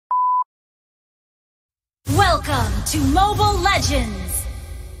Welcome to Mobile Legends!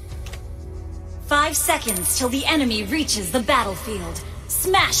 5 seconds till the enemy reaches the battlefield.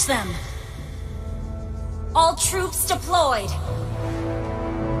 Smash them! All troops deployed!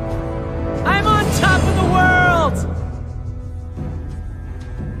 I'm on top of the world!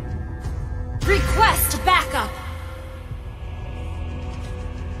 Request backup!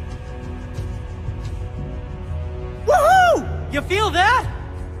 Woohoo! You feel that?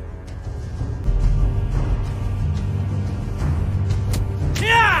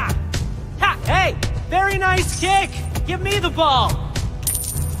 Yeah! Ha! Hey! Very nice kick! Give me the ball!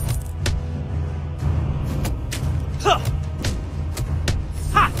 Huh!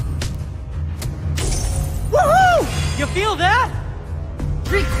 Ha! Woohoo! You feel that?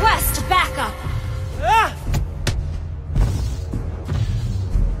 Request backup! Ah!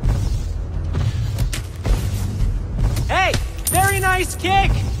 Hey! Very nice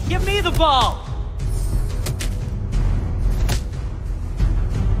kick! Give me the ball!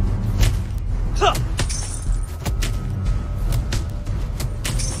 Huh!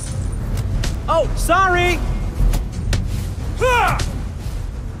 Oh, sorry! Huh!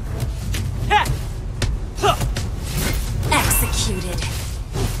 Heh! Huh! Executed.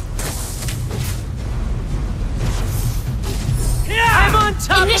 Yeah! I'm on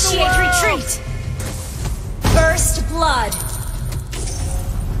top Initiate of the world! retreat! First blood!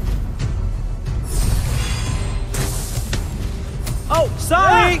 Oh,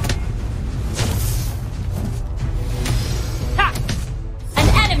 sorry! Ha! An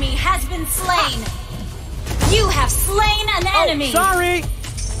enemy has been slain! You have slain an enemy! Oh, sorry!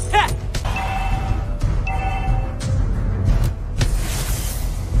 Ha!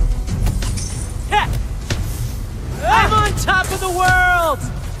 Ha! I'm on top of the world!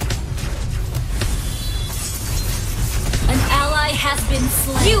 An ally has been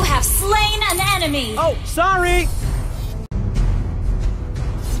slain. You have slain an enemy! Oh, sorry!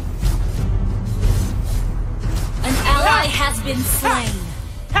 An ally has been slain.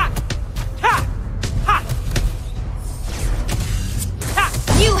 Ha! Ha! Ha! Ha!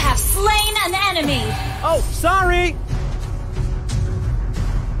 You have slain an enemy! Oh, sorry!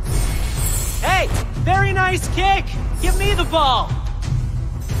 Hey! Very nice kick! Give me the ball!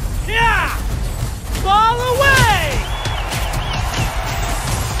 Yeah! Ball away!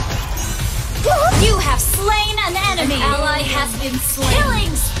 You have slain an enemy! An ally has been slain.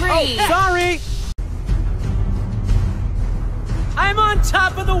 Killing spree! Oh, sorry! I'm on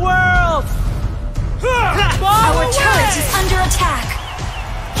top of the world! Ball Our away! turret is under attack!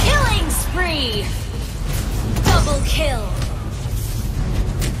 Killing spree! Double kill!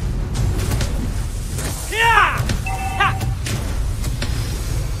 Yeah! Ha!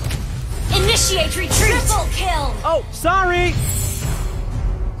 Initiate retreat! Triple kill! Oh, sorry!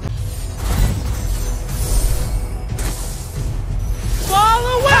 Ball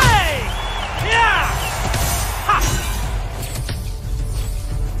away! Yeah! Ha!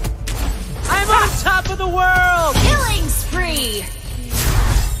 I'm on top of the world! Killing spree!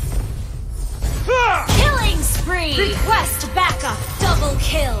 Killing spree! Request backup! Double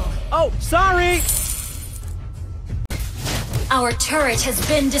kill! Oh, sorry! Our turret has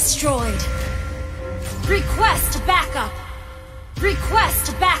been destroyed. Request backup!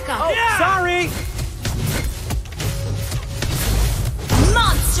 Request backup! Oh, yeah! Sorry!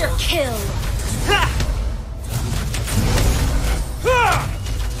 Monster kill! Ha! Ha!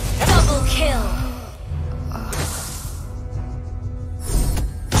 Double kill!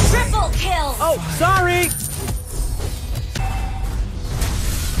 Triple kill! Oh, sorry!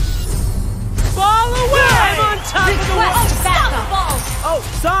 Ball away! I'm on top of the world! Request backup! Oh,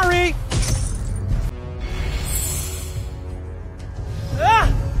 sorry! Ah!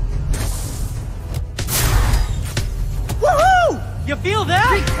 Woohoo! You feel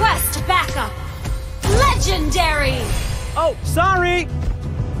that? Request backup! Legendary! Oh, sorry!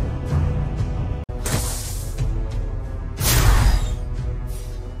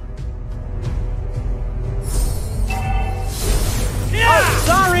 Yeah! Oh,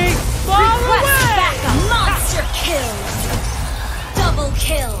 sorry! Ball Request away! backup! Monster kill! Double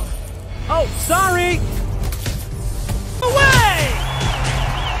kill! Oh, sorry! Away!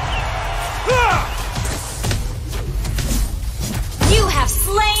 You have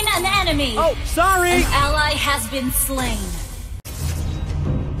slain an enemy! Oh, sorry! An ally has been slain.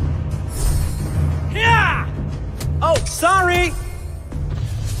 Yeah! Oh, sorry!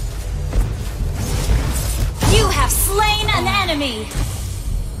 You have slain an enemy!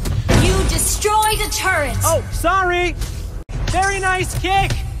 You destroyed a turret! Oh, sorry! Very nice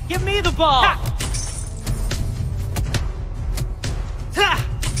kick! Give me the ball! Ha! Ha!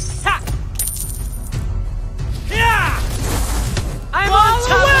 Ha!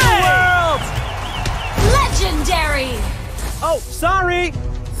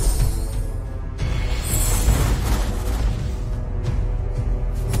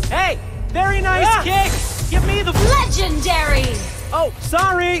 Very nice kick! Give me the... Legendary! Oh,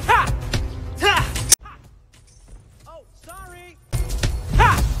 sorry! Ha! Ha! Oh, sorry!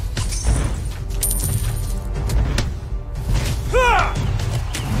 Ha! Ha!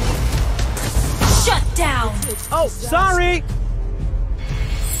 Shut down! Oh, sorry!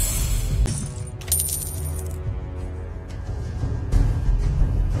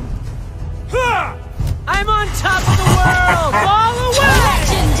 Ha! I'm on top of the world! All away!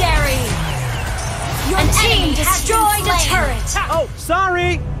 Legendary! Your team destroyed a turret! Oh,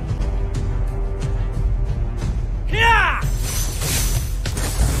 sorry! Yeah!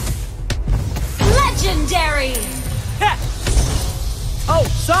 Legendary! Ha! Oh,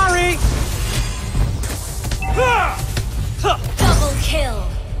 sorry! Ha! Ha! Double kill!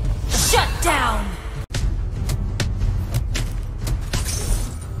 Shut down!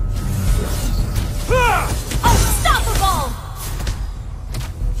 Ha! Unstoppable!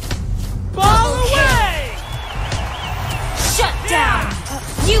 Ball Double away! Shut down!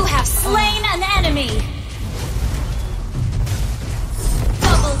 You have slain an enemy!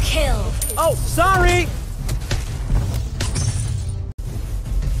 Double kill! Oh, sorry!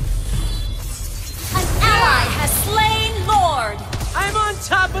 An ally has slain Lord! I'm on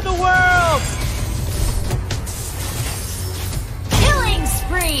top of the world! Killing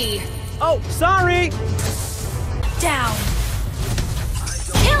spree! Oh, sorry! Down!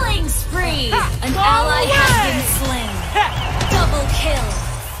 Killing spree! An Go ally away! has been slain! Ha! Double kill!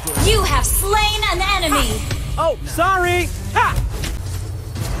 You have slain an enemy! Oh, sorry! Ha!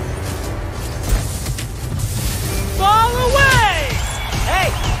 Ball away! Hey,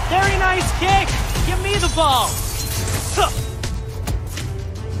 very nice kick! Give me the ball! Huh.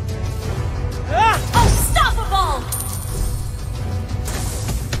 Ah! Unstoppable!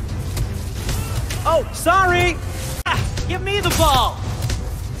 Oh, sorry! Ah, give me the ball!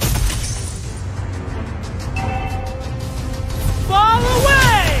 Ball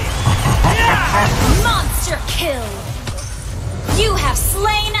away! Yeah! Monster kill! You have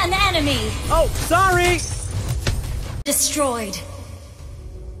slain an enemy! Oh, sorry! Destroyed!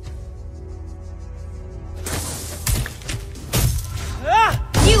 Ah!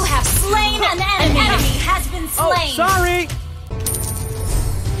 You have slain an enemy! An enemy has been Oh, slain! sorry!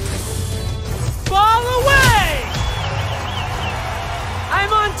 Ball away!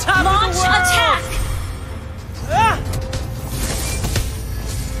 I'm on top Launch of the world! attack! Ah!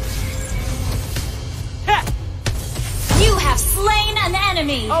 Ha! You have slain an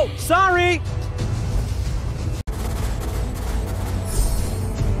enemy! Oh, sorry!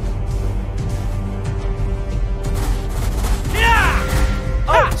 Yeah!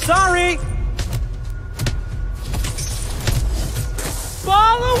 Oh, sorry!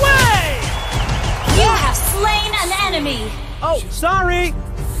 Ball away! You have slain an enemy! Oh, sorry!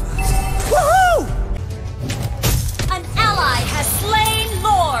 Woohoo! An ally has slain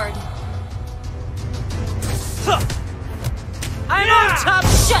Lord! Huh. I'm on top!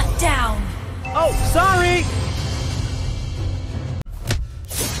 Shut down! Oh, sorry!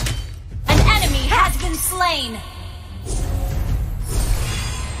 An enemy has been slain!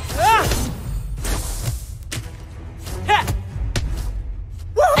 Ah! Ha!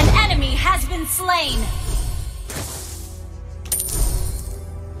 Woo! An enemy has been slain!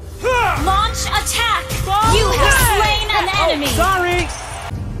 Ha! Launch attack! Ball You have away! slain an enemy! Oh, sorry!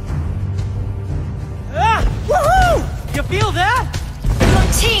 Ah! Woohoo! You feel that? Your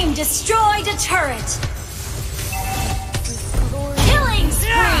team destroyed a turret! Killing spree!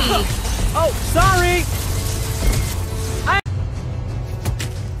 Yeah! Oh, sorry!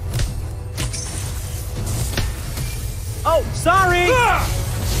 Oh, sorry!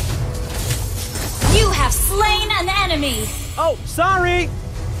 You have slain an enemy! Oh, sorry!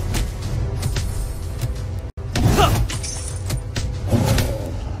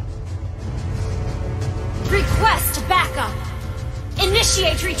 Request backup!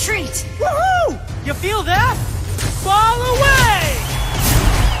 Initiate retreat! Woohoo! You feel that? Ball away!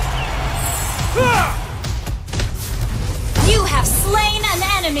 You have slain an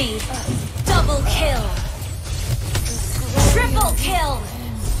enemy! Double kill! Triple kill!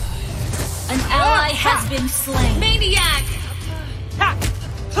 An ally has been slain! Maniac! Ha!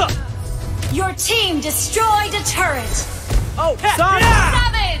 Huh. Your team destroyed a turret! Oh, sorry!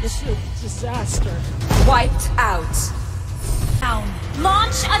 Savage! This is a disaster. Wiped out. Down.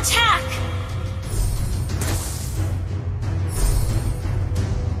 Launch attack!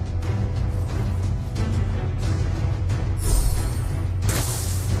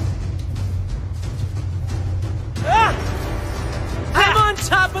 Ah! I'm on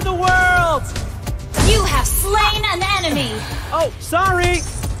top of the world! You have slain an enemy! Oh, sorry!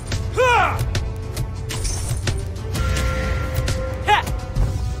 Ha!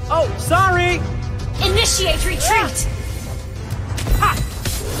 Oh, sorry! Initiate retreat! Ha!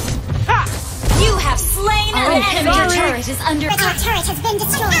 Ha! You have slain an enemy! Your turret is under... Your turret has been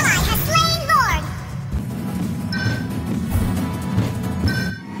destroyed!